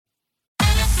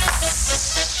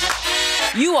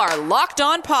You are Locked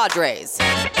On Padres,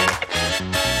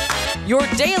 your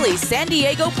daily San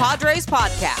Diego Padres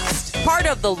podcast. Part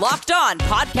of the Locked On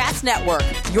Podcast Network,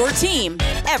 your team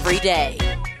every day.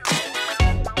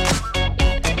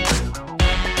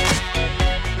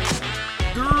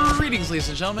 Greetings, ladies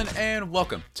and gentlemen, and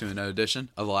welcome to another edition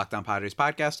of the Locked On Padres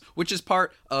podcast, which is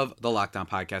part of the Locked On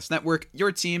Podcast Network,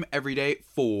 your team every day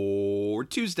for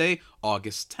Tuesday,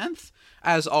 August 10th.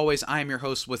 As always, I am your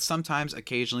host with sometimes,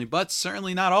 occasionally, but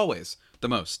certainly not always, the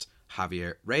most,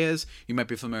 Javier Reyes. You might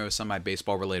be familiar with some of my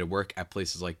baseball-related work at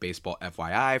places like Baseball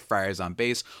FYI, Friars on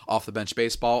Base, Off the Bench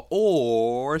Baseball,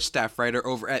 or staff writer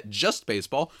over at Just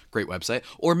Baseball, great website,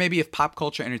 or maybe if pop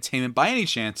culture entertainment by any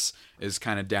chance is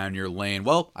kind of down your lane.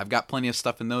 Well, I've got plenty of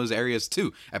stuff in those areas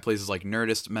too, at places like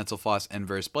Nerdist, Mental Floss,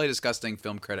 Inverse, Play Disgusting,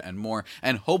 Film Credit, and more,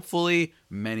 and hopefully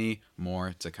many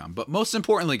more to come. But most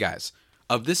importantly, guys,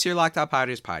 of this here Locked On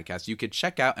Padres podcast, you could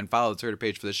check out and follow the Twitter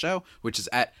page for the show, which is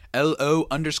at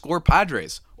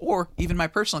LO_Padres, or even my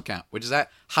personal account, which is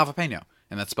at Javapeno,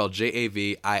 and that's spelled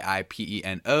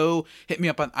JAVIIPENO. Hit me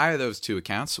up on either of those two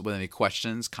accounts with any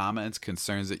questions, comments,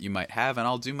 concerns that you might have, and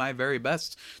I'll do my very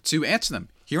best to answer them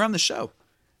here on the show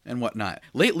and whatnot.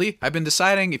 Lately, I've been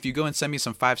deciding if you go and send me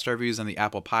some 5-star reviews on the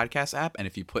Apple Podcast app, and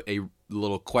if you put a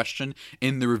little question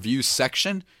in the review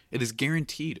section, it is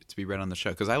guaranteed to be read on the show,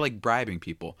 because I like bribing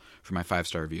people for my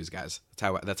 5-star reviews, guys.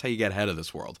 That's how you get ahead of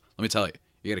this world. Let me tell you.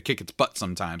 You got to kick its butt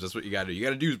sometimes. That's what you got to do. You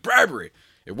got to do bribery.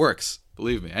 It works.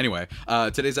 Believe me. Anyway,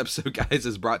 today's episode, guys,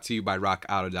 is brought to you by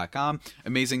RockAuto.com.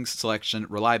 Amazing selection,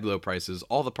 reliable low prices,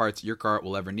 all the parts your car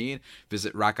will ever need.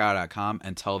 Visit RockAuto.com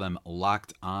and tell them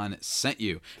Locked On sent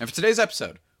you. And for today's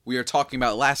episode, we are talking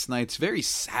about last night's very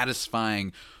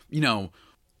satisfying,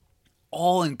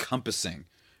 all-encompassing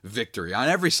victory on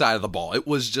every side of the ball. It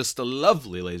was just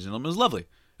lovely, ladies and gentlemen. It was lovely.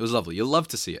 It was lovely. You'll love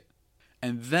to see it.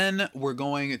 And then we're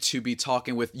going to be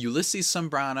talking with Ulysses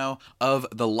Sombrano of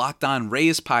the Locked On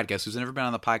Rays podcast, who's never been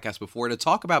on the podcast before, to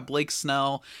talk about Blake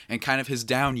Snell and kind of his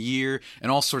down year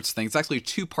and all sorts of things. It's actually a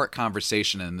 2-part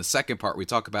conversation. And in the second part, we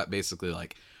talk about basically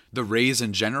like the Rays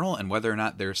in general and whether or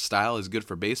not their style is good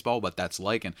for baseball, what that's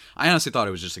like. And I honestly thought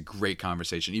it was just a great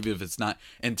conversation, even if it's not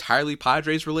entirely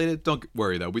Padres related. Don't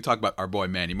worry, though. We talk about our boy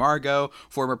Manny Margot,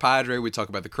 former Padre. We talk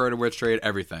about the Cronenworth trade,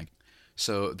 everything.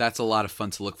 So that's a lot of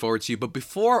fun to look forward to. But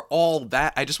before all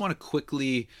that, I just want to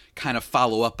quickly kind of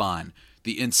follow up on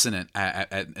the incident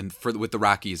with the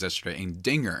Rockies yesterday and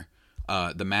Dinger,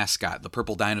 the mascot, the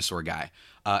purple dinosaur guy,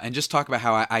 and just talk about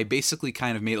how I basically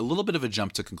kind of made a little bit of a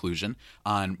jump to conclusion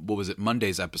on,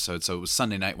 Monday's episode. So it was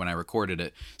Sunday night when I recorded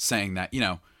it, saying that,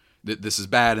 this is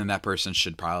bad and that person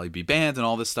should probably be banned and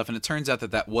all this stuff. And it turns out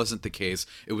that wasn't the case.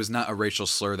 It was not a racial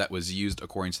slur that was used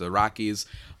according to the Rockies.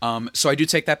 So I do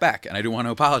take that back, and I do want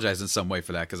to apologize in some way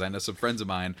for that, because I know some friends of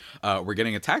mine were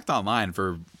getting attacked online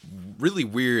for really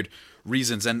weird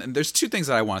reasons. And there's 2 things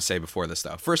that I want to say before this,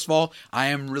 though. First of all, I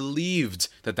am relieved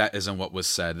that isn't what was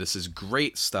said. This is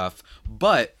great stuff.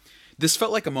 But this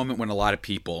felt like a moment when a lot of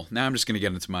people, now I'm just going to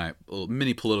get into my little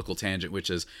mini political tangent,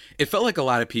 which is, it felt like a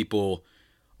lot of people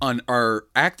are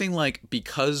acting like,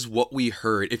 because what we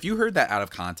heard, if you heard that out of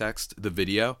context, the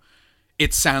video,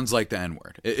 it sounds like the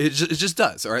N-word. It just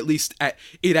does, or at least at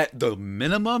the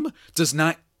minimum does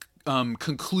not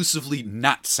conclusively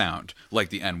not sound like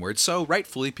the N-word. So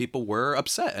rightfully, people were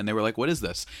upset, and they were like, what is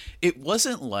this? It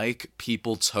wasn't like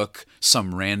people took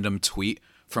some random tweet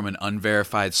from an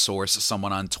unverified source,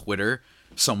 someone on Twitter,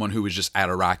 someone who was just at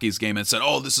a Rockies game, and said,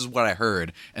 oh, this is what I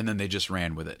heard, and then they just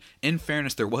ran with it. In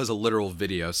fairness, there was a literal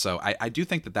video, so I do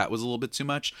think that was a little bit too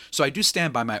much. So I do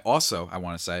stand by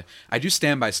I do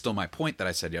stand by still my point that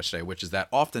I said yesterday, which is that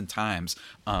oftentimes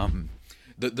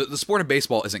the sport of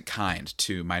baseball isn't kind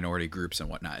to minority groups and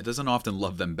whatnot. It doesn't often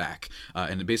love them back,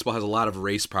 and baseball has a lot of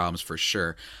race problems for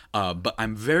sure. But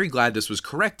I'm very glad this was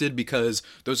corrected, because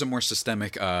those are more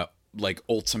systemic,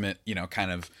 ultimate,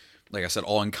 kind of, like I said,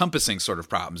 all-encompassing sort of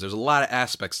problems. There's a lot of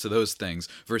aspects to those things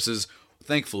versus,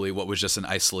 thankfully, what was just an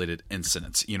isolated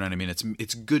incident. You know what I mean?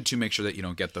 It's good to make sure that you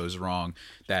don't get those wrong.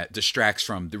 That distracts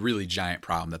from the really giant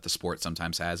problem that the sport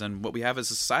sometimes has and what we have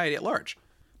as a society at large.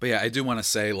 But yeah, I do want to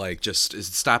say, just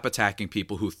stop attacking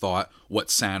people who thought what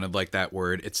sounded like that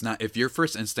word. It's not, if your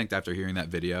first instinct after hearing that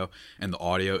video and the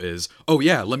audio is, oh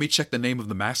yeah, let me check the name of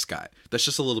the mascot, that's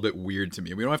just a little bit weird to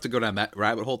me. We don't have to go down that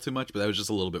rabbit hole too much, but that was just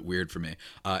a little bit weird for me.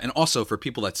 And also for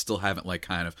people that still haven't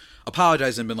kind of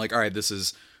apologized and been like, all right,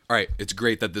 it's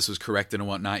great that this was corrected and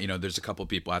whatnot. There's a couple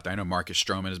people out there. I know Marcus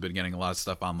Stroman has been getting a lot of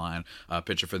stuff online,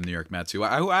 pitcher for the New York Mets, who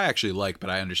I actually like, but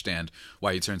I understand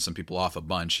why he turns some people off a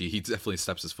bunch. He definitely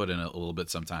steps his foot in it a little bit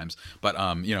sometimes. But,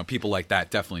 people like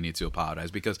that definitely need to apologize,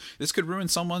 because this could ruin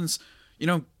someone's,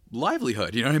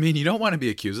 livelihood. You know what I mean? You don't want to be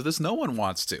accused of this. No one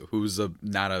wants to. Who's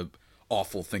not a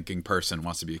awful thinking person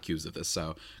wants to be accused of this.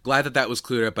 So glad that was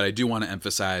cleared up. But I do want to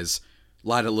emphasize a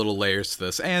lot of little layers to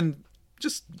this. And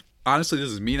just honestly, this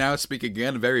is me now speaking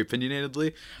again, very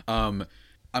opinionatedly.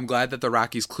 I'm glad that the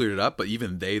Rockies cleared it up, but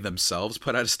even they themselves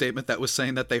put out a statement that was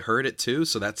saying that they heard it too.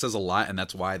 So that says a lot, and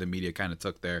that's why the media kind of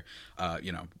took their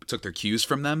cues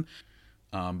from them.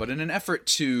 But in an effort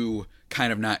to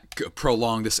kind of not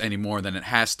prolong this any more than it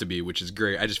has to be, which is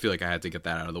great. I just feel like I had to get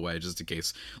that out of the way just in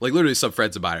case, like literally some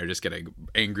friends about it are just getting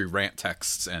angry rant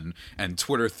texts and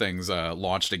Twitter things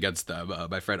launched against them.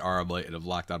 My friend Aram Layton of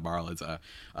Locked On Marlins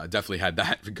definitely had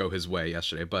that go his way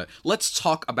yesterday. But let's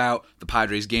talk about the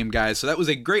Padres game, guys. So that was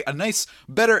a nice,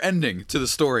 better ending to the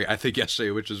story, I think,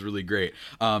 yesterday, which was really great.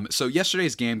 So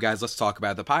yesterday's game, guys, let's talk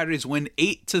about it. The Padres win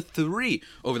 8-3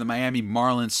 over the Miami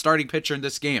Marlins. Starting pitcher in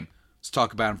this game. Let's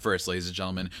talk about him first, ladies and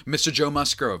gentlemen. Mr. Joe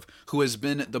Musgrove, who has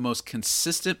been the most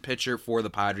consistent pitcher for the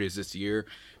Padres this year.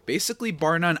 Basically,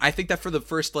 bar none. I think that for the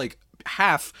first,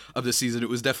 half of the season, it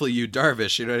was definitely Yu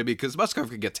Darvish, you know what I mean? Because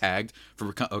Musgrove could get tagged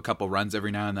for a couple runs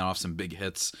every now and then off some big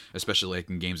hits, especially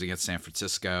in games against San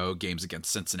Francisco, games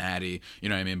against Cincinnati, you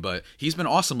know what I mean? But he's been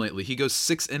awesome lately. He goes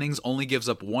 6 innings, only gives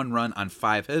up 1 run on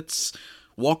 5 hits,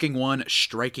 walking 1,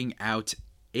 striking out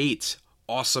 8.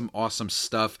 Awesome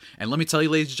stuff. And let me tell you,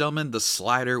 ladies and gentlemen, the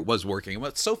slider was working. And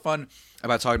what's so fun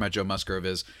about talking about Joe Musgrove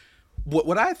is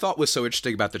what I thought was so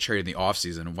interesting about the trade in the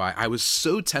offseason, and why I was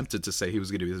so tempted to say he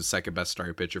was going to be the second best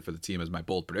starting pitcher for the team as my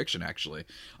bold prediction, actually.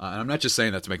 And I'm not just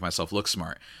saying that to make myself look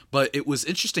smart, but it was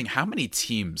interesting how many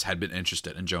teams had been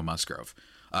interested in Joe Musgrove.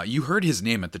 You heard his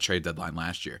name at the trade deadline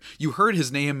last year. You heard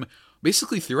his name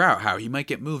basically throughout, how he might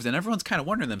get moved, and everyone's kind of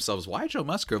wondering themselves, why Joe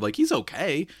Musgrove? He's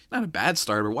okay, not a bad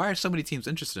starter, but why are so many teams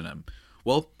interested in him?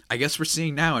 Well, I guess we're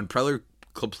seeing now, and Preller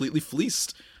completely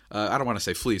fleeced. I don't want to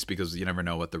say fleeced because you never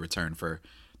know what the return for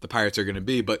the Pirates are going to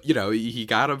be, but, he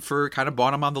got him for kind of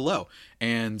bought him on the low.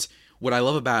 And what I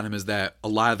love about him is that a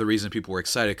lot of the reason people were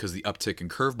excited because the uptick in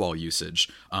curveball usage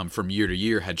from year to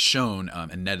year had shown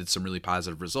and netted some really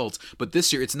positive results. But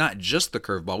this year, it's not just the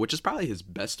curveball, which is probably his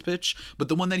best pitch, but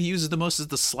the one that he uses the most is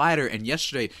the slider. And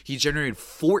yesterday, he generated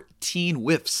 14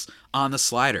 whiffs on the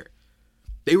slider.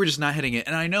 They were just not hitting it.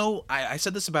 And I know I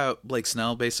said this about Blake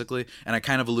Snell, basically, and I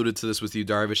kind of alluded to this with Yu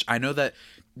Darvish. I know that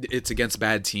it's against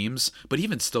bad teams, but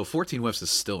even still, 14 whiffs is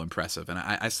still impressive. And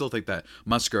I still think that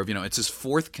Musgrove, it's his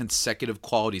 4th consecutive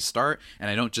quality start. And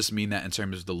I don't just mean that in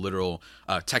terms of the literal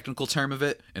technical term of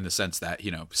it, in the sense that,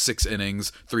 6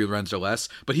 innings, 3 runs or less.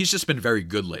 But he's just been very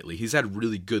good lately. He's had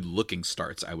really good looking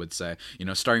starts, I would say.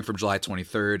 Starting from July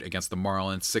 23rd against the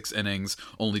Marlins, 6 innings,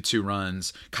 only 2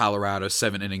 runs. Colorado,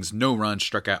 7 innings, no runs,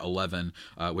 struck out 11,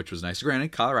 which was nice.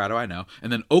 Granted, Colorado, I know.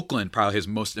 And then Oakland, probably his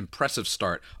most impressive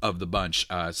start of the bunch.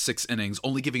 6 innings,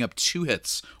 only giving up 2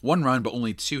 hits, 1 run, but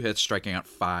only 2 hits, striking out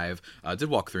 5. Did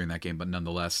walk 3 in that game, but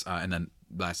nonetheless. And then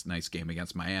last night's game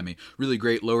against Miami, really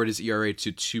great. Lowered his ERA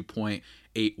to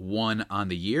 2.81 on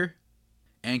the year,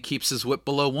 and keeps his WHIP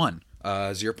below 1.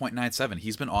 0.97.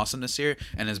 He's been awesome this year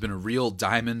and has been a real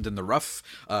diamond in the rough,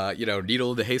 needle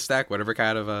in the haystack, whatever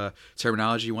kind of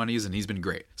terminology you want to use, and he's been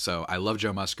great. So I love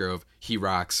Joe Musgrove. He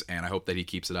rocks, and I hope that he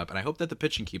keeps it up, and I hope that the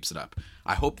pitching keeps it up.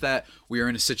 I hope that we are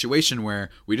in a situation where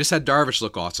we just had Darvish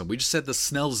look awesome. We just had the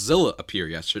Snellzilla appear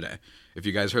yesterday. If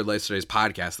you guys heard yesterday's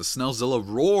podcast, the Snellzilla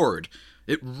roared.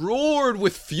 It roared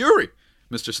with fury.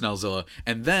 Mr. Snellzilla.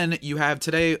 And then you have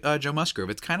today Joe Musgrove.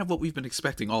 It's kind of what we've been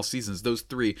expecting all seasons, those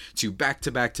 3 to back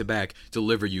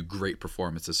deliver you great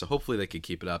performances. So hopefully they can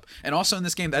keep it up. And also in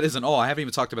this game, that isn't all. I haven't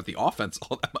even talked about the offense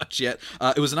all that much yet.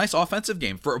 It was a nice offensive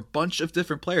game for a bunch of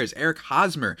different players. Eric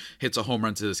Hosmer hits a home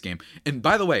run to this game. And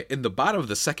by the way, in the bottom of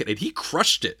the second, and he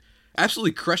crushed it.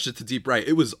 Absolutely crushed it to deep right.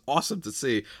 It was awesome to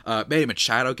see. Manny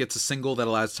Machado gets a single that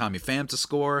allows Tommy Pham to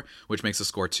score, which makes the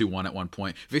score 2-1 at one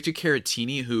point. Victor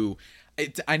Caratini, who...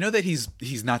 I know that he's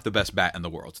not the best bat in the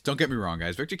world. Don't get me wrong,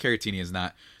 guys. Victor Caratini is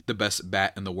not the best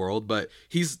bat in the world, but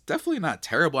he's definitely not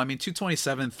terrible. I mean,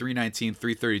 227, 319,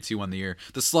 332 on the year.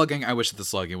 The slugging, I wish that the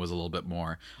slugging was a little bit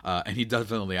more. And he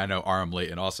definitely, I know Aram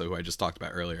Layton also, who I just talked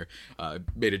about earlier,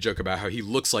 made a joke about how he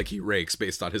looks like he rakes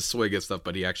based on his swing and stuff,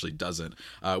 but he actually doesn't,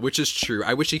 which is true.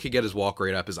 I wish he could get his walk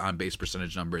rate up, his on-base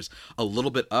percentage numbers a little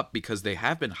bit up, because they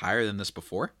have been higher than this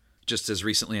before. just as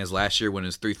recently as last year when it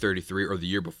was 333, or the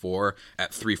year before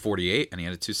at 348, and he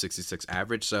had a 266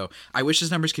 average. So I wish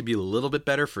his numbers could be a little bit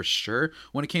better for sure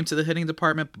when it came to the hitting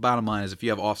department. But bottom line is, if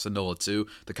you have Offs and Nola too,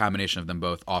 the combination of them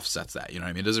both offsets that. You know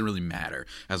what I mean? It doesn't really matter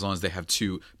as long as they have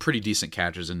two pretty decent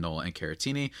catchers in Nola and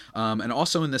Caratini. And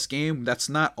also in this game, that's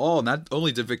not all. Not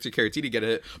only did Victor Caratini get a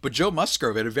hit, but Joe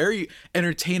Musgrove had a very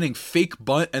entertaining fake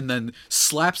bunt and then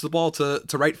slaps the ball to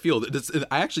right field.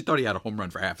 I actually thought he had a home run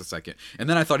for half a second, and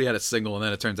then I thought he had a single, and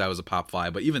then it turns out it was a pop fly.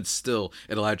 But even still,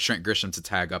 it allowed Trent Grisham to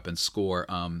tag up and score.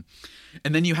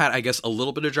 And then you had, I guess, a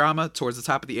little bit of drama towards the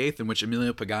top of the eighth, in which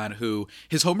Emilio Pagan, who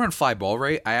his home run fly ball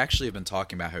rate, I actually have been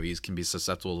talking about how he can be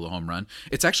susceptible to the home run.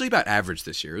 It's actually about average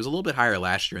this year. It was a little bit higher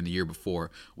last year and the year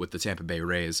before with the Tampa Bay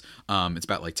Rays. It's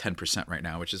about like 10% right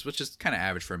now, which is kind of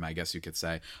average for him, I guess you could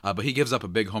say. But he gives up a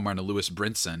big home run to Lewis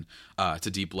Brinson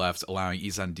to deep left, allowing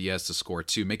Isan Diaz to score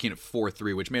 2, making it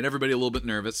 4-3, which made everybody a little bit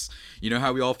nervous. You know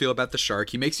how we all feel about the Shark.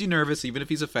 He makes you nervous, even if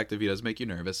he's effective. He does make you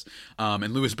nervous.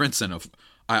 And Lewis Brinson,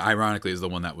 ironically, is the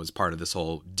one that was part of this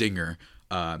whole Dinger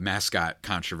mascot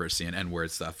controversy and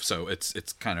N-word stuff. So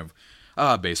it's kind of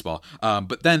baseball.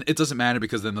 But then it doesn't matter,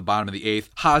 because then the bottom of the eighth,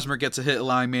 Hosmer gets a hit,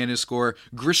 allowing Manny to score.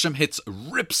 Grisham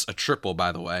rips a triple,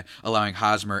 by the way, allowing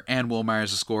Hosmer and Will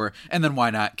Myers to score. And then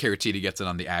why not? Caratini gets it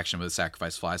on the action with a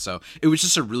sacrifice fly. So it was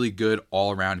just a really good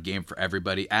all-around game for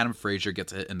everybody. Adam Frazier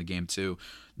gets a hit in the game too.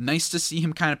 Nice to see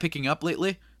him kind of picking up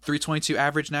lately. 322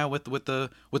 average now with the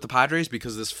Padres,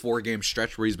 because of this 4-game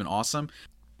stretch where he's been awesome.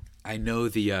 I know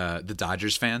the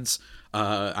Dodgers fans,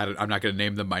 I'm not going to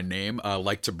name them by name,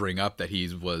 like to bring up that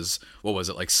he was,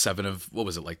 like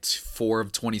 4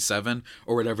 of 27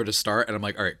 or whatever to start. And I'm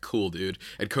like, all right, cool, dude.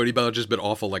 And Cody Bellinger's been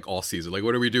awful like all season. Like,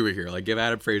 what are we doing here? Like, give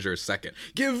Adam Frazier a second.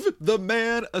 Give the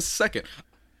man a second.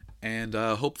 And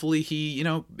hopefully he,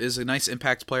 is a nice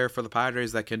impact player for the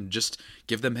Padres that can just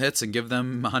give them hits and give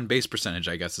them on-base percentage,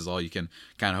 I guess, is all you can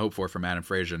kind of hope for from Adam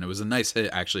Frazier. And it was a nice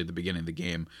hit, actually, at the beginning of the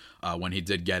game when he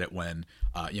did get it, when,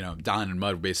 Don and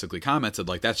Mud basically commented,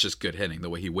 like, that's just good hitting,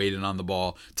 the way he waited on the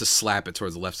ball to slap it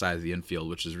towards the left side of the infield,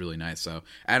 which is really nice. So,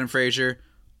 Adam Frazier,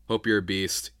 hope you're a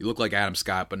beast. You look like Adam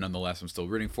Scott, but nonetheless, I'm still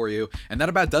rooting for you. And that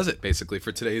about does it, basically,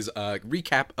 for today's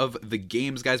recap of the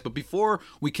games, guys. But before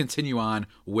we continue on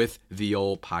with the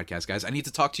old podcast, guys, I need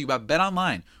to talk to you about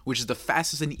BetOnline, which is the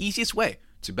fastest and easiest way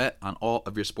to bet on all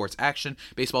of your sports action.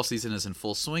 Baseball season is in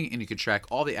full swing, and you can track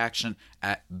all the action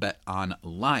at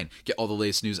BetOnline. Get all the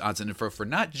latest news, odds, and info for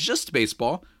not just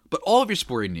baseball, but all of your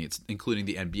sporting needs, including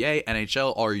the NBA,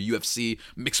 NHL, or UFC,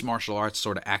 mixed martial arts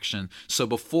sort of action. So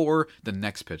before the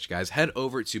next pitch, guys, head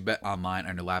over to BetOnline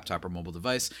on your laptop or mobile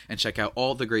device and check out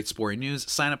all the great sporting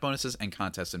news, sign-up bonuses, and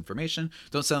contest information.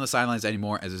 Don't sit on the sidelines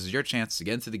anymore, as this is your chance to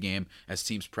get into the game as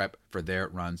teams prep for their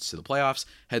runs to the playoffs.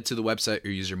 Head to the website or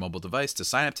use your mobile device to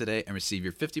sign up today and receive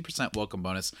your 50% welcome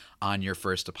bonus on your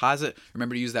first deposit.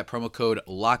 Remember to use that promo code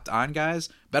LOCKEDON, guys.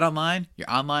 BetOnline,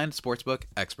 your online sportsbook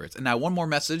experts. And now one more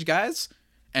message, guys,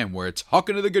 and we're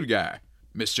talking to the good guy,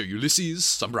 Mr. Ulysses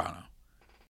Zambrano.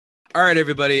 All right,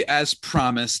 everybody, as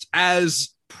promised, as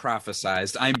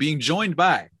prophesized, I'm being joined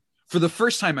by, for the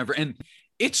first time ever, and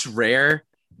it's rare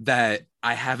that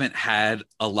I haven't had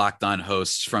a Locked On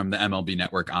host from the MLB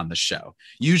Network on the show.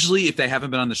 Usually, if they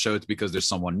haven't been on the show, it's because there's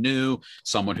someone new,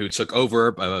 someone who took over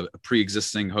a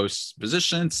pre-existing host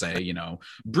position, say,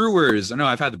 Brewers. I know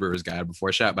I've had the Brewers guy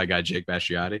before, shout out my guy Jake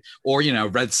Bastiati, or,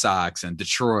 Red Sox and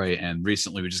Detroit, and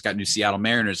recently we just got new Seattle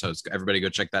Mariners host. Everybody go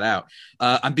check that out.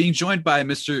 I'm being joined by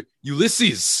Mr.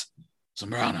 Ulysses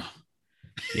Zambrano.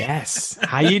 Yes.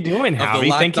 How you doing, Howie?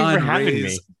 Thank you for having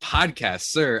me. Podcast,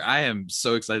 sir. I am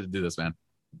so excited to do this, man.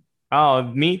 Oh,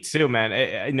 me too,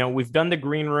 man. We've done the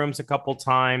green rooms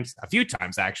a few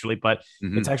times actually, but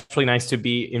It's actually nice to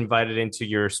be invited into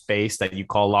your space that you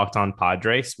call Locked On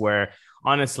Padres, where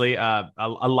honestly, a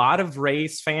lot of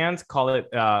Rays fans call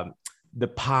it the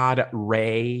Pod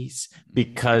Rays,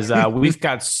 because we've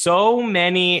got so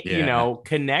many,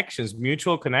 connections,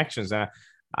 mutual connections.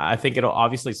 I think it'll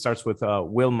obviously starts with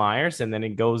Will Myers, and then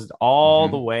it goes all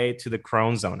the way to the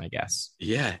Crone Zone, I guess.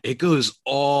 Yeah, it goes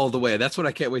all the way. That's what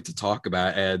I can't wait to talk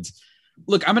about. And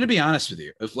look, I'm going to be honest with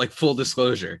you, like full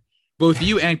disclosure, both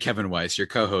you and Kevin Weiss, your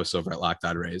co-hosts over at Locked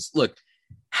On Rays. Look,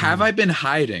 have I been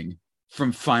hiding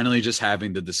from finally just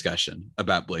having the discussion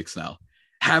about Blake Snell?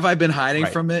 Have I been hiding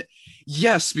from it?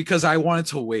 Yes, because I wanted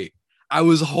to wait. I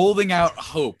was holding out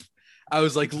hope. I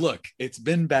was like, look, it's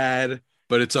been bad,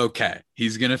 but it's okay.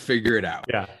 He's going to figure it out.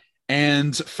 Yeah.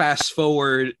 And fast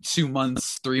forward 2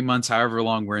 months, 3 months, however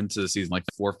long we're into the season, like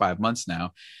 4 or 5 months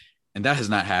now. And that has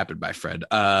not happened, my friend.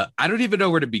 I don't even know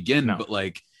where to begin, but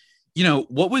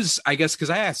what was, I guess, because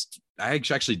I asked I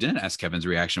actually didn't ask Kevin's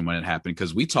reaction when it happened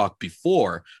because we talked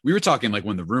before. We were talking like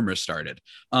when the rumors started.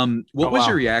 What was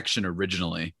your reaction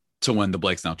originally to when the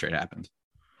Blake Snell trade happened?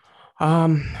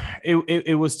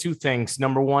 It was two things.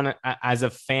 Number one, as a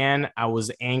fan, I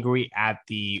was angry at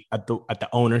the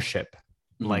ownership.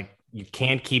 Mm-hmm. Like, you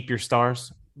can't keep your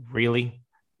stars, really.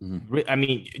 Mm-hmm. I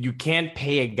mean, you can't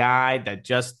pay a guy that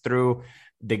just threw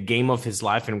the game of his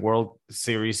life in World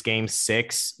Series Game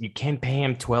 6. You can't pay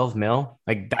him 12 mil.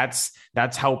 Like, that's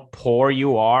how poor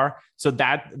you are. So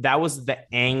that was the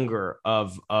anger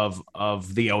of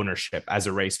the ownership as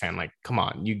a Rays fan. Like, come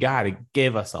on, you got to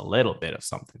give us a little bit of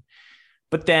something.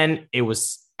 But then it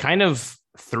was kind of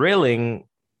thrilling,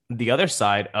 the other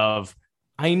side of,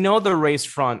 I know the Rays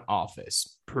front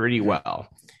office pretty well.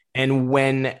 And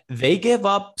when they give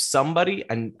up somebody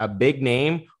and a big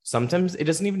name, sometimes it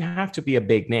doesn't even have to be a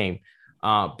big name.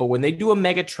 But when they do a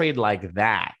mega trade like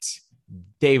that,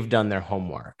 they've done their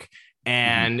homework.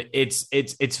 And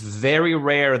it's very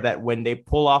rare that when they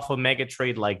pull off a mega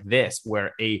trade like this,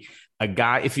 where a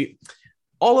guy,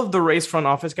 all of the Rays front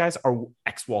office guys are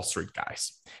ex-Wall Street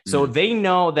guys. So they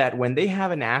know that when they have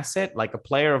an asset, like a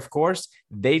player, of course,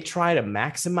 they try to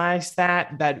maximize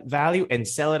that value and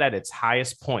sell it at its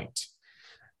highest point.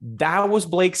 That was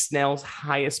Blake Snell's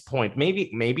highest point.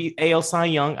 Maybe AL Cy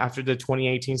Young after the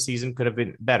 2018 season could have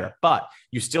been better, but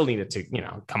you still needed to,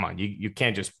 come on, you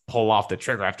can't just pull off the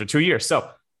trigger after 2 years. So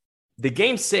the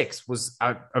Game 6 was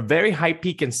a very high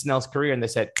peak in Snell's career. And they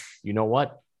said, you know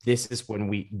what? This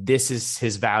is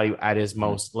his value at his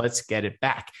most. Let's get it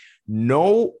back.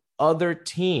 No other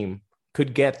team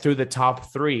could get through the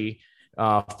top 3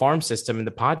 farm system in the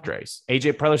Padres.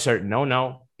 AJ Preller said,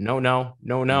 no.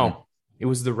 It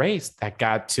was the Rays that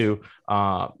got to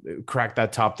crack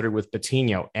that top 3 with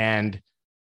Patino. And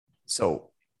so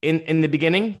in the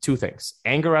beginning, two things: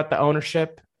 anger at the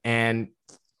ownership and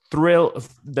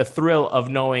the thrill of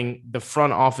knowing the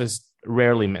front office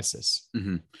rarely misses.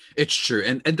 Mm-hmm. It's true.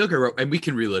 And don't get wrong, and we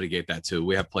can relitigate that too.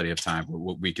 We have plenty of time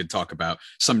where we could talk about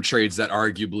some trades that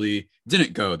arguably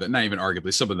didn't go, that not even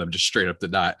arguably, some of them just straight up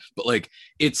did not. But like,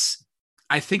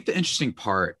 I think the interesting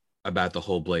part about the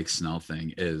whole Blake Snell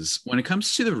thing is when it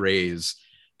comes to the Rays,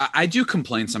 I do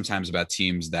complain sometimes about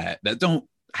teams that don't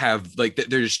have, like,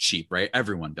 they're just cheap, right?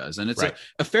 Everyone does. And it's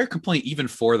a fair complaint even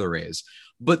for the Rays.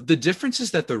 But the difference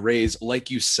is that the Rays, like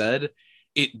you said,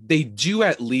 there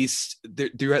at least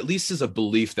is a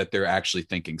belief that they're actually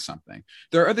thinking something.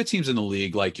 There are other teams in the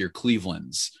league, like your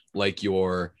Clevelands, like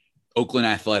your Oakland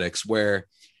Athletics, where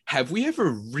have we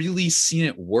ever really seen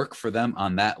it work for them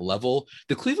on that level?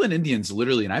 The Cleveland Indians,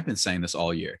 literally, and I've been saying this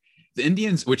all year, the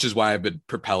Indians, which is why I've been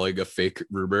propelling a fake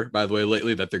rumor, by the way,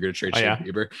 lately, that they're going to trade Shane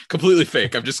Bieber. Completely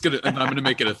fake. I'm going to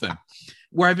make it a thing.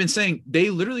 Where I've been saying they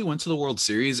literally went to the World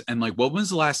Series, and like, what was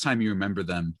the last time you remember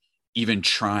them even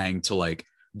trying to like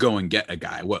go and get a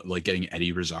guy? What, like getting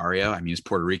Eddie Rosario? I mean, he's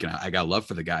Puerto Rican. I got love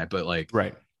for the guy, but like,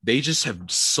 they just have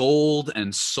sold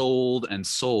and sold and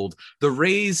sold. The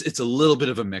Rays, it's a little bit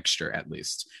of a mixture, at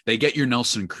least. They get your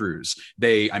Nelson Cruz.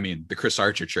 The Chris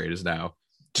Archer trade is now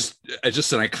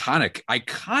just an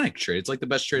iconic trade. It's like the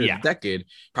best trade of the decade,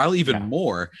 probably even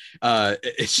more.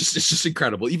 It's just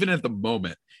incredible, even at the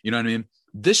moment. You know what I mean?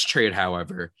 This trade,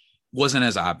 however, wasn't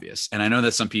as obvious. And I know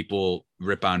that some people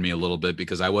rip on me a little bit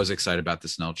because I was excited about the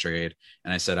Snell trade.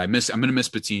 And I said, I'm going to miss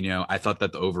Patino. I thought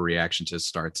that the overreaction to his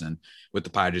starts and with the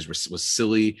Padres was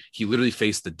silly. He literally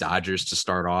faced the Dodgers to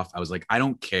start off. I was like, I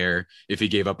don't care if he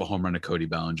gave up a home run to Cody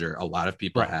Bellinger. A lot of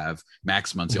people have.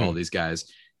 Max Muncy, all these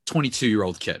guys.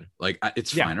 22-year-old kid. Like,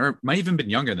 it's fine. Or might even been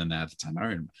younger than that at the time. I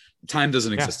don't even, time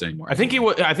doesn't exist anymore. I think he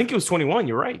was 21.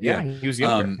 You're right. Yeah. He was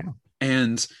younger.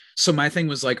 And so my thing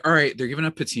was like, all right, they're giving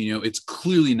up Patino. It's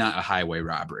clearly not a highway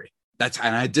robbery.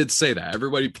 And I did say that.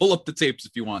 Everybody pull up the tapes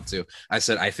if you want to. I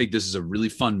said, I think this is a really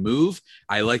fun move.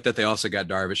 I like that they also got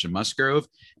Darvish and Musgrove,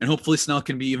 and hopefully Snell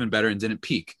can be even better and didn't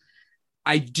peak.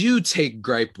 I do take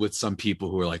gripe with some people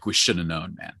who are like, we should have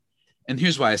known, man. And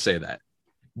here's why I say that.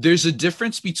 There's a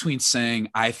difference between saying,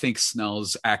 I think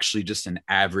Snell's actually just an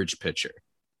average pitcher.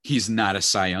 He's not a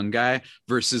Cy Young guy,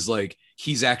 versus like,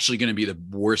 he's actually going to be the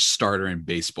worst starter in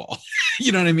baseball.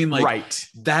 You know what I mean? Like,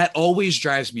 that always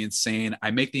drives me insane. I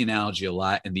make the analogy a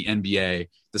lot in the NBA.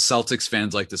 The Celtics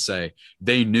fans like to say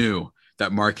they knew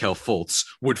that Markelle Fultz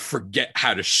would forget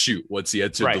how to shoot once he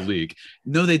entered the league.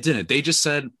 No, they didn't. They just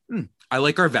said, I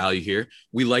like our value here.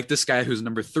 We like this guy who's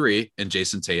number 3 in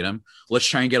Jason Tatum. Let's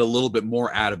try and get a little bit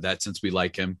more out of that since we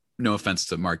like him. no offense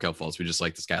to Markel Fultz, we just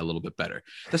like this guy a little bit better.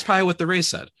 That's probably what the Rays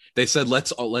said. They said,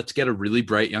 let's get a really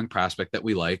bright young prospect that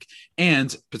we like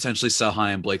and potentially sell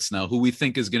high on Blake Snell, who we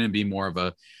think is going to be more of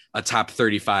a top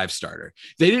 35 starter.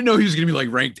 They didn't know he was going to be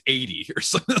like ranked 80 or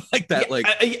something like that.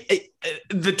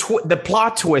 The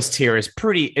plot twist here is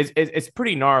it's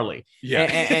pretty gnarly. Yeah.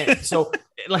 And so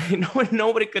like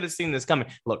nobody could have seen this coming.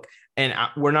 Look, and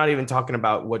we're not even talking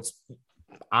about what's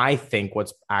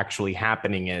actually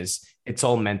happening is it's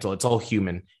all mental. It's all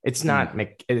human. It's not,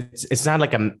 it's not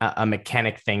like a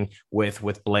mechanic thing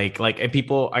with Blake. Like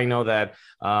people, I know that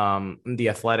The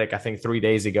Athletic, I think 3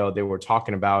 days ago, they were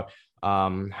talking about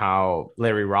how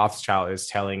Larry Rothschild is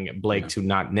telling Blake to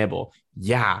not nibble.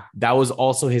 Yeah, that was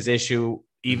also his issue.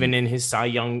 Even in his Cy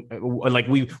Young, like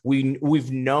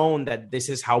we've known that this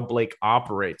is how Blake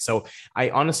operates. So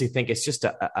I honestly think it's just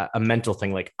a mental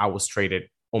thing. Like I was traded.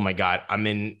 Oh my God, I'm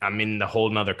in the whole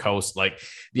nother coast. Like,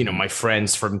 my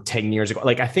friends from 10 years ago.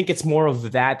 Like, I think it's more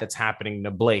of that's happening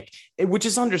to Blake, which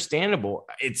is understandable.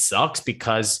 It sucks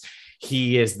because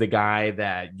he is the guy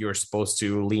that you're supposed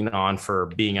to lean on for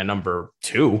being a number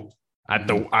 2.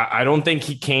 I don't think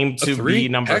he came to be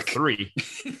number 3.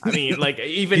 I mean, like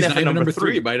even he's if not number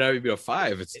 3 might not even be a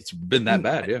 5. It's been that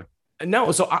bad. Yeah.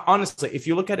 No. So honestly, if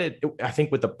you look at it, I think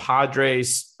with the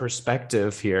Padres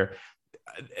perspective here,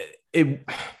 the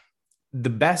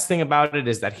best thing about it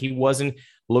is that he wasn't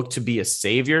looked to be a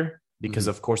savior because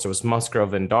of course it was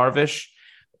Musgrove and Darvish.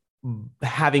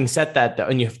 Having said that,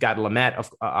 and you've got Lamet,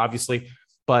 obviously,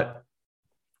 but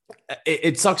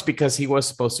it sucks because he was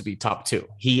supposed to be top 2.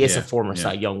 He is a former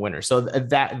Cy Young winner. So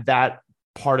that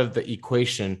part of the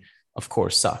equation, of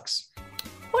course, sucks.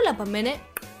 Hold up a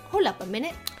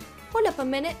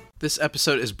minute. This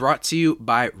episode is brought to you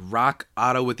by Rock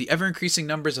Auto. With the ever-increasing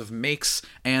numbers of makes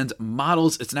and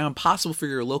models, it's now impossible for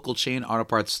your local chain auto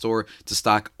parts store to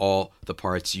stock all the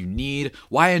parts you need.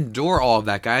 Why endure all of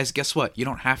that, guys? Guess what? You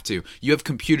don't have to. You have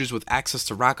computers with access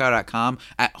to rockauto.com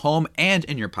at home and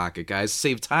in your pocket, guys.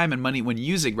 Save time and money when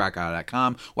using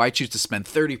rockauto.com. Why choose to spend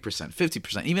 30%,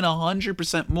 50%, even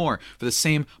 100% more for the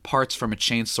same parts from a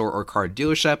chain store or car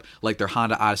dealership, like their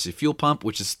Honda Odyssey fuel pump,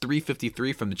 which is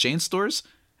 $353 from the chain stores,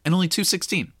 and only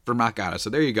 $216 from Rock Auto. So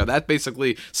there you go. That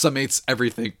basically summates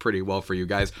everything pretty well for you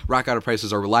guys. Rock Auto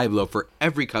prices are reliably low for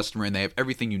every customer, and they have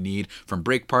everything you need from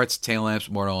brake parts, tail lamps,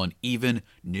 motor oil, and even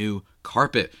new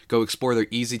carpet. Go explore their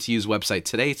easy-to-use website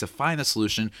today to find the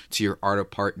solution to your auto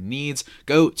part needs.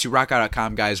 Go to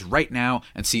rockauto.com, guys, right now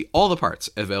and see all the parts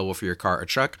available for your car or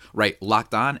truck. Right,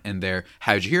 Locked On in their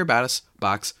How'd You Hear About Us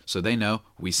box so they know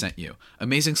we sent you.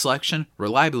 Amazing selection,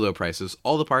 reliably low prices,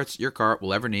 all the parts your car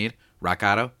will ever need.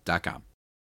 rockauto.com.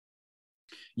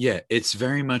 Yeah, it's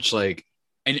very much like,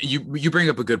 and you bring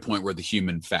up a good point where the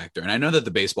human factor, and I know that the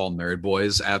baseball nerd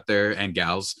boys out there and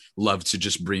gals love to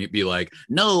just be like,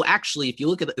 no, actually, if you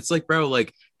look at it, it's like, bro,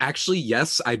 like, actually,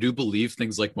 yes, I do believe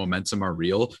things like momentum are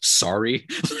real. Sorry.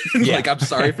 Like, I'm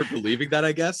sorry for believing that,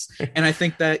 I guess. And I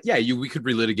think that, we could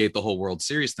relitigate the whole World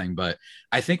Series thing, but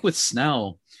I think with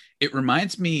Snell, it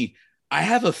reminds me, I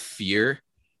have a fear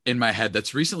in my head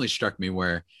that's recently struck me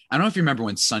where, I don't know if you remember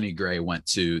when Sonny Gray went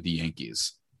to the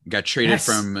Yankees, got traded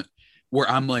from, where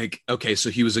I'm like, okay, so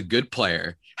he was a good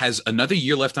player, has another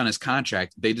year left on his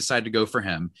contract. They decide to go for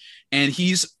him, and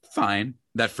he's fine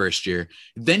that first year.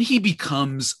 Then he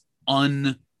becomes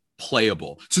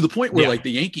unplayable to the point where like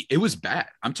the Yankee, it was bad.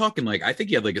 I'm talking like, I think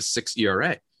he had like a 6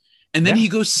 ERA, and then he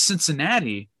goes to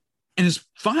Cincinnati and is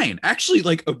fine. Actually,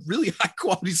 like a really high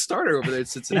quality starter over there at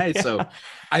Cincinnati. So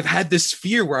I've had this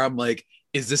fear where I'm like,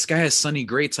 is this guy a Sonny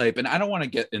Gray type? And I don't want to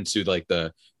get into like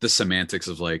the semantics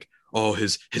of like, oh,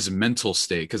 his mental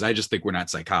state, because I just think we're not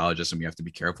psychologists and we have to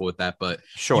be careful with that. But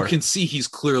you can see he's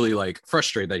clearly like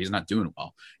frustrated that he's not doing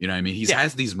well. You know what I mean? He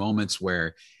has these moments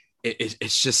where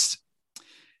it's just,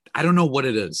 I don't know what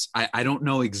it is. I don't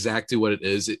know exactly what it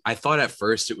is. I thought at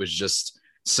first it was just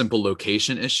simple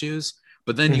location issues.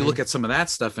 But then you look at some of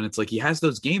that stuff and it's like he has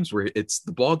those games where it's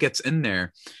the ball gets in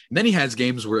there. And then he has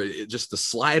games where just the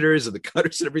sliders and the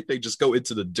cutters and everything just go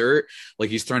into the dirt.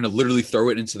 Like he's trying to literally throw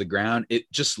it into the ground. It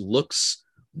just looks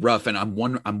rough. And I'm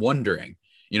wondering,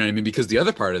 you know what I mean? Because the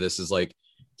other part of this is like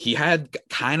he had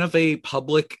kind of a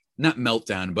public, not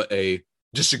meltdown, but a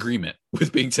disagreement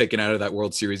with being taken out of that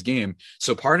World Series game.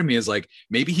 So part of me is like,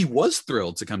 maybe he was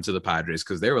thrilled to come to the Padres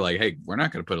because they were like, hey, we're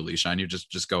not going to put a leash on you.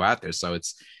 Just go out there. So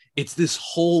it's this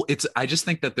whole, I just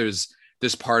think that there's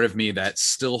this part of me that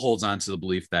still holds on to the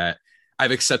belief that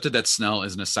I've accepted that Snell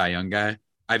isn't a Cy Young guy.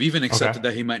 I've even accepted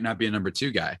that he might not be a number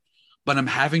 2 guy, but I'm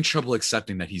having trouble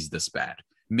accepting that he's this bad.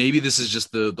 Maybe this is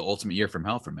just the ultimate year from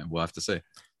hell from him. We'll have to see.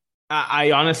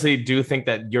 I honestly do think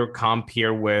that your comp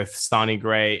here with Sonny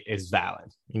Gray is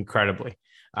valid, incredibly.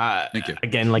 Thank you.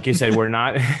 Again, like you said, we're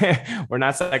not we're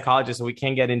not psychologists, so we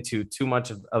can't get into too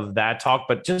much of that talk.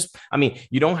 But just, I mean,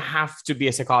 you don't have to be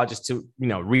a psychologist to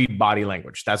read body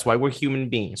language. That's why we're human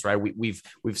beings, right? We've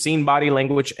seen body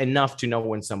language enough to know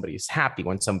when somebody is happy,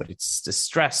 when somebody's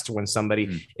distressed, when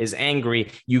somebody is angry.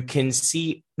 You can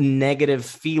see negative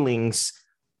feelings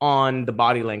on the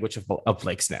body language of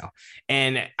Blake Snell.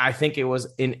 And I think it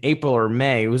was in April or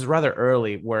May, it was rather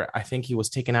early, where I think he was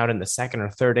taken out in the second or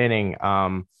third inning.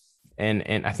 And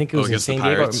I think it was in San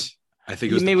Diego. I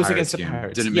think it was against the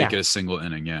Pirates. Didn't make it a single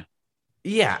inning. Yeah.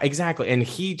 Yeah, exactly. And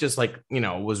he just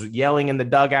was yelling in the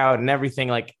dugout and everything.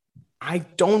 Like, I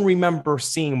don't remember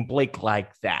seeing Blake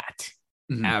like that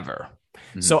ever.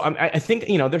 Mm-hmm. So I think,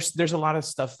 there's a lot of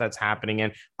stuff that's happening.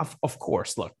 And of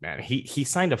course, look, man, he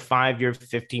signed a 5-year,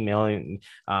 $50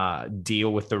 million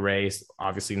deal with the Rays,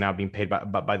 obviously now being paid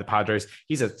by the Padres.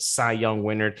 He's a Cy Young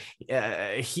winner.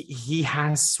 He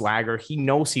has swagger. He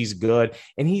knows he's good,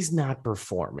 and he's not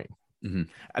performing. Mm-hmm.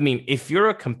 I mean, if you're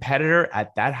a competitor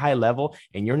at that high level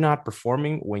and you're not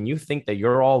performing when you think that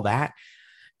you're all that,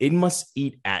 it must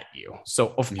eat at you.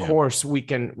 So of course we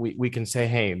can say,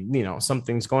 hey,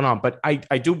 something's going on. But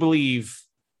I do believe,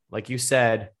 like you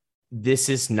said, this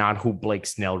is not who Blake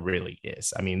Snell really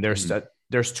is. I mean,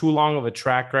 there's too long of a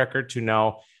track record to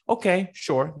know, okay,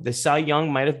 sure, the Cy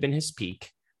Young might have been his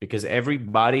peak, because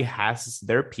everybody has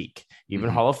their peak, even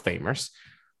Hall of Famers.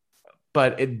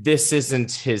 But this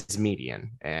isn't his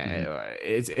median.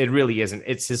 It really isn't.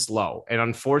 It's his low. And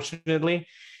unfortunately,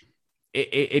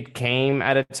 it came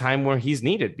at a time where he's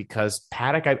needed, because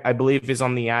Paddock, I believe, is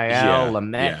on the IL.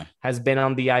 Lamet has been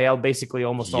on the IL basically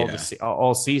almost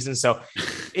all season. So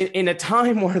in a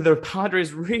time where the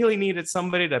Padres really needed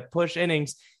somebody to push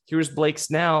innings, here's Blake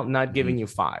Snell not giving you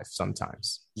 5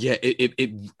 sometimes. Yeah,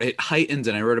 it heightened,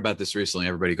 and I wrote about this recently.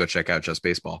 Everybody go check out Just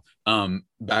Baseball.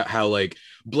 About how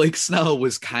Blake Snell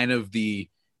was kind of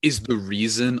is the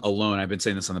reason alone. I've been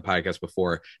saying this on the podcast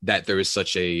before, that there is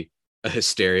such a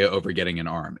hysteria over getting an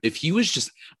arm. If he was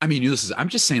just, I'm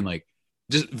just saying,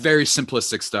 just very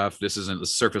simplistic stuff. This isn't the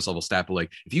surface level stat, but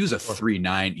if he was a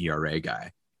 3.9 ERA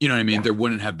guy, you know what I mean? Yeah. There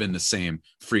wouldn't have been the same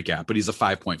freak out, but he's a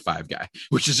 5.5 guy,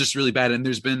 which is just really bad. And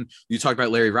you talk about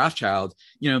Larry Rothschild,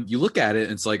 you look at it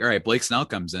and it's all right, Blake Snell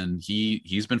comes in,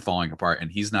 he's been falling apart,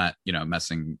 and he's not,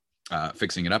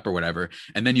 fixing it up or whatever.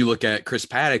 And then you look at Chris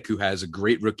Paddock, who has a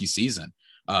great rookie season,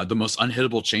 the most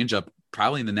unhittable changeup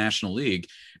probably in the National League.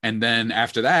 And then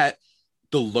after that,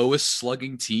 the lowest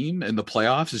slugging team in the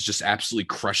playoffs is just absolutely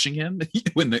crushing him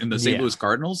in the St. Louis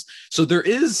Cardinals. So there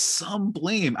is some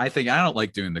blame. I don't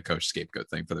like doing the coach scapegoat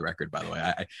thing, for the record, by the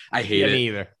way. I hate it. Me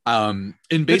either.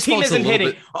 In baseball, the team isn't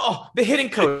hitting. The hitting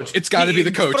coach. It's got to be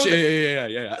the coach.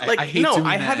 Yeah.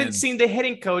 I haven't seen the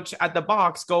hitting coach at the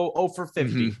box go 0 for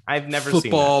 50. Mm-hmm. I've never seen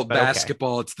football,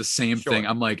 basketball. Okay. It's the same thing.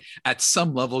 I'm at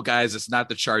some level, guys, it's not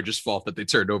the Chargers' fault that they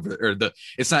turned over,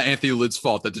 it's not Anthony Lynn's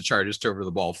fault that the Chargers turned over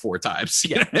the ball 4 times.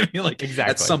 You know what I mean?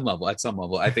 Exactly. At some level,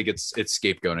 I think it's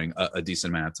scapegoating a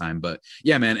decent amount of time. But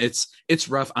yeah, man, it's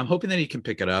rough. I'm hoping that he can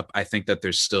pick it up. I think that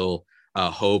there's still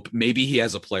hope. Maybe he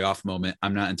has a playoff moment.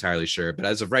 I'm not entirely sure. But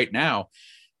as of right now,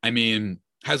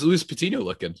 how's Luis Patino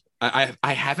looking? I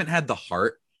haven't had the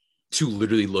heart to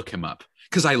literally look him up,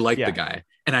 because I like the guy,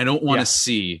 and I don't want to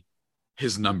see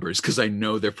his numbers, because I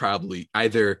know they're probably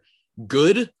either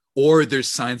good or there's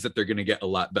signs that they're going to get a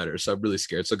lot better. So I'm really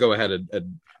scared. So go ahead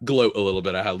and gloat a little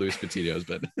bit at how Luis Patino's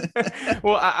been.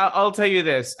 Well, I'll tell you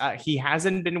this. He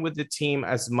hasn't been with the team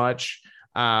as much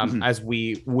as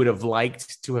we would have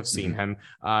liked to have seen him.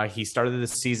 He started the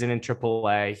season in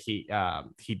AAA.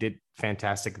 He did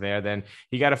fantastic there. Then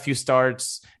he got a few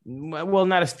starts. Well,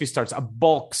 not a few starts, a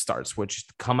bulk starts, which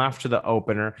come after the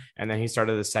opener. And then he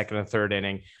started the second and third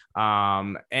inning.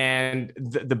 And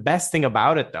the best thing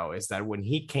about it, though, is that when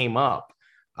he came up,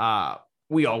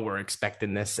 we all were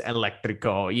expecting this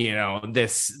electrico,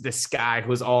 this guy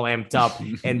who's all amped up.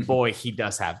 And boy, he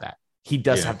does have that. He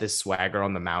does have this swagger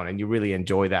on the mound, and you really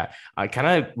enjoy that. It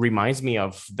kind of reminds me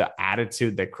of the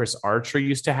attitude that Chris Archer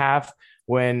used to have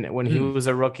when he was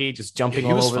a rookie, just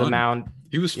jumping all over the mound.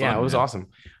 He was fun. Yeah, it was awesome.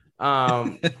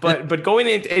 But going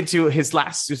into his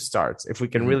last 2 starts, if we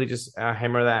can really just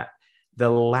hammer that, the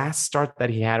last start that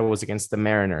he had was against the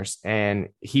Mariners, and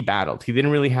he battled. He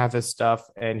didn't really have his stuff,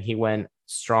 and he went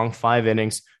strong 5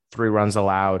 innings, 3 runs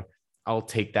allowed. I'll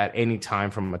take that anytime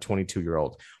from a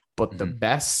 22-year-old. But the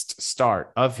best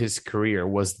start of his career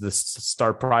was the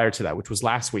start prior to that, which was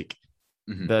last week.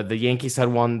 The Yankees had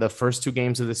won the first 2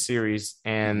 games of the series,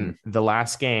 and the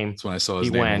last game. That's when I saw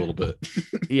his name a little bit.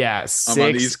 Yeah, I'm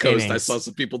on the East Coast. innings. I saw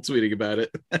some people tweeting about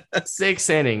it. 6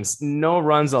 innings, no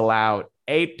runs allowed,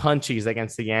 8 punchies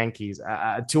against the Yankees,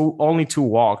 only 2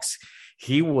 walks.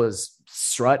 He was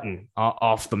strutting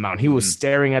off the mound. He was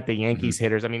staring at the Yankees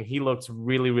hitters. I mean, he looks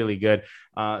really, really good.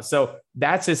 So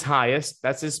that's his highest.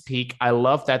 That's his peak. I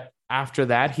love that. After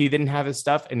that, he didn't have his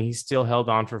stuff, and he still held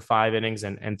on for 5 innings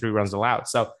and 3 runs allowed.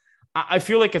 So I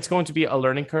feel like it's going to be a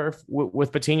learning curve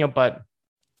with Patino, but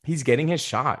he's getting his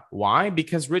shot. Why?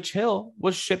 Because Rich Hill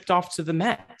was shipped off to the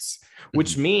Mets,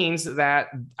 which means that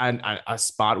a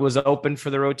spot was open for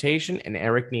the rotation, and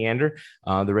Eric Neander,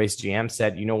 the Rays GM,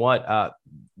 said, you know what?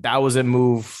 That was a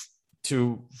move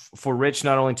for Rich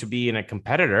not only to be in a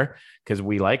competitor, because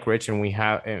we like Rich and we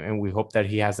hope that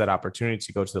he has that opportunity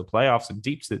to go to the playoffs and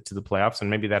deep to the playoffs, and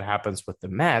maybe that happens with the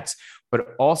Mets,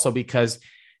 but also because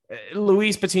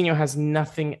Luis Patino has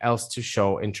nothing else to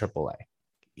show in AAA.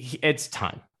 It's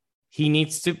time. He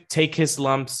needs to take his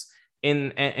lumps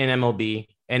in MLB.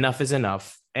 Enough is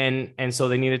enough, and so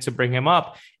they needed to bring him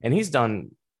up, and he's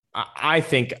done, I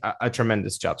think, a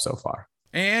tremendous job so far.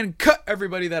 And cut,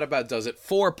 everybody. That about does it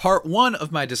for part 1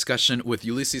 of my discussion with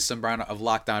Ulysses Sembrano of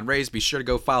Locked On Rays. Be sure to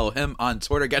go follow him on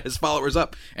Twitter, get his followers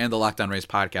up, and the Locked On Rays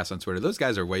podcast on Twitter. Those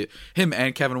guys are him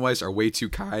and Kevin Weiss are way too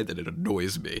kind that it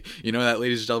annoys me. You know that,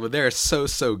 ladies and gentlemen, they're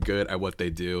so good at what they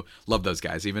do. Love those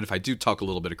guys, even if I do talk a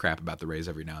little bit of crap about the Rays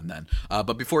every now and then.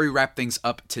 But before we wrap things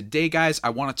up today, guys, I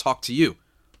want to talk to you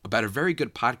about a very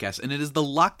good podcast, and it is the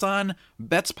Locked On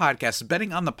Bets podcast.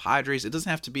 Betting on the Padres, it doesn't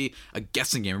have to be a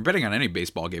guessing game. Or betting on any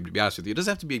baseball game, to be honest with you. It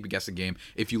doesn't have to be a guessing game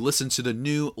if you listen to the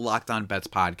new Locked On Bets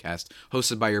podcast,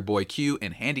 hosted by your boy Q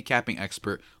and handicapping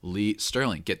expert Lee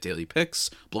Sterling. Get daily picks,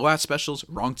 blowout specials,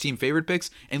 wrong team favorite picks,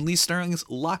 and Lee Sterling's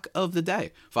lock of the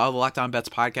day. Follow the Locked On Bets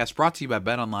podcast, brought to you by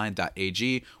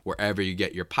betonline.ag, wherever you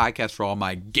get your podcast. For all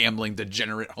my gambling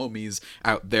degenerate homies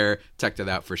out there, check that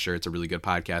out for sure. It's a really good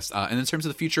podcast. And in terms of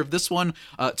the future of this one,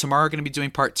 tomorrow we're going to be doing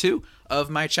part 2 of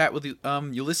my chat with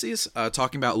Ulysses,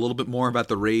 talking about a little bit more about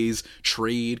the Rays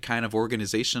trade kind of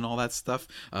organization, all that stuff.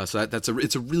 So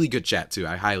it's a really good chat too.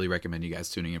 I highly recommend you guys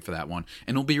tuning in for that one.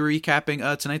 And we'll be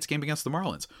recapping tonight's game against the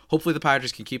Marlins. Hopefully the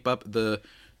Padres can keep up the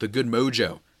good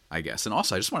mojo, I guess. And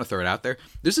also, I just want to throw it out there.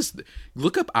 There's this,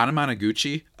 look up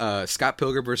Anamanaguchi, Scott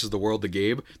Pilgrim versus the World of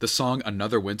Gabe, the song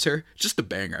Another Winter. Just a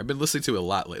banger. I've been listening to it a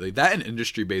lot lately. That and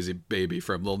Industry Baby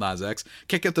from Lil Nas X.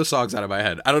 Can't get those songs out of my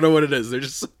head. I don't know what it is. They're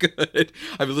just so good.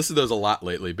 I've been listening to those a lot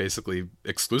lately, basically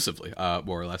exclusively,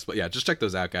 more or less. But yeah, just check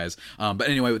those out, guys. But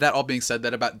anyway, with that all being said,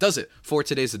 that about does it for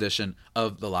today's edition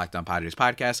of the Locked On Padres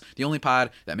podcast. The only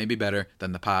pod that may be better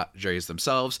than the Padres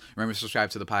themselves. Remember to subscribe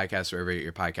to the podcast wherever you get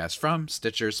your podcasts from.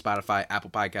 Stitcher, Spotify,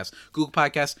 Apple Podcasts, Google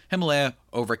Podcasts, Himalaya,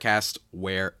 Overcast,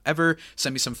 wherever.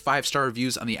 Send me some 5-star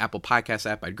reviews on the Apple Podcast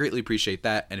app. I'd greatly appreciate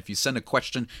that. And if you send a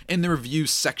question in the review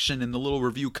section, in the little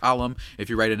review column, if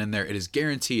you write it in there, it is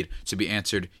guaranteed to be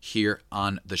answered here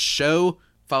on the show.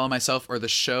 Follow myself or the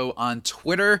show on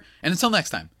Twitter. And until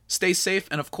next time, stay safe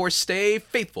and, of course, stay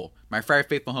faithful. My Friar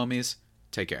Faithful homies,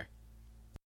 take care.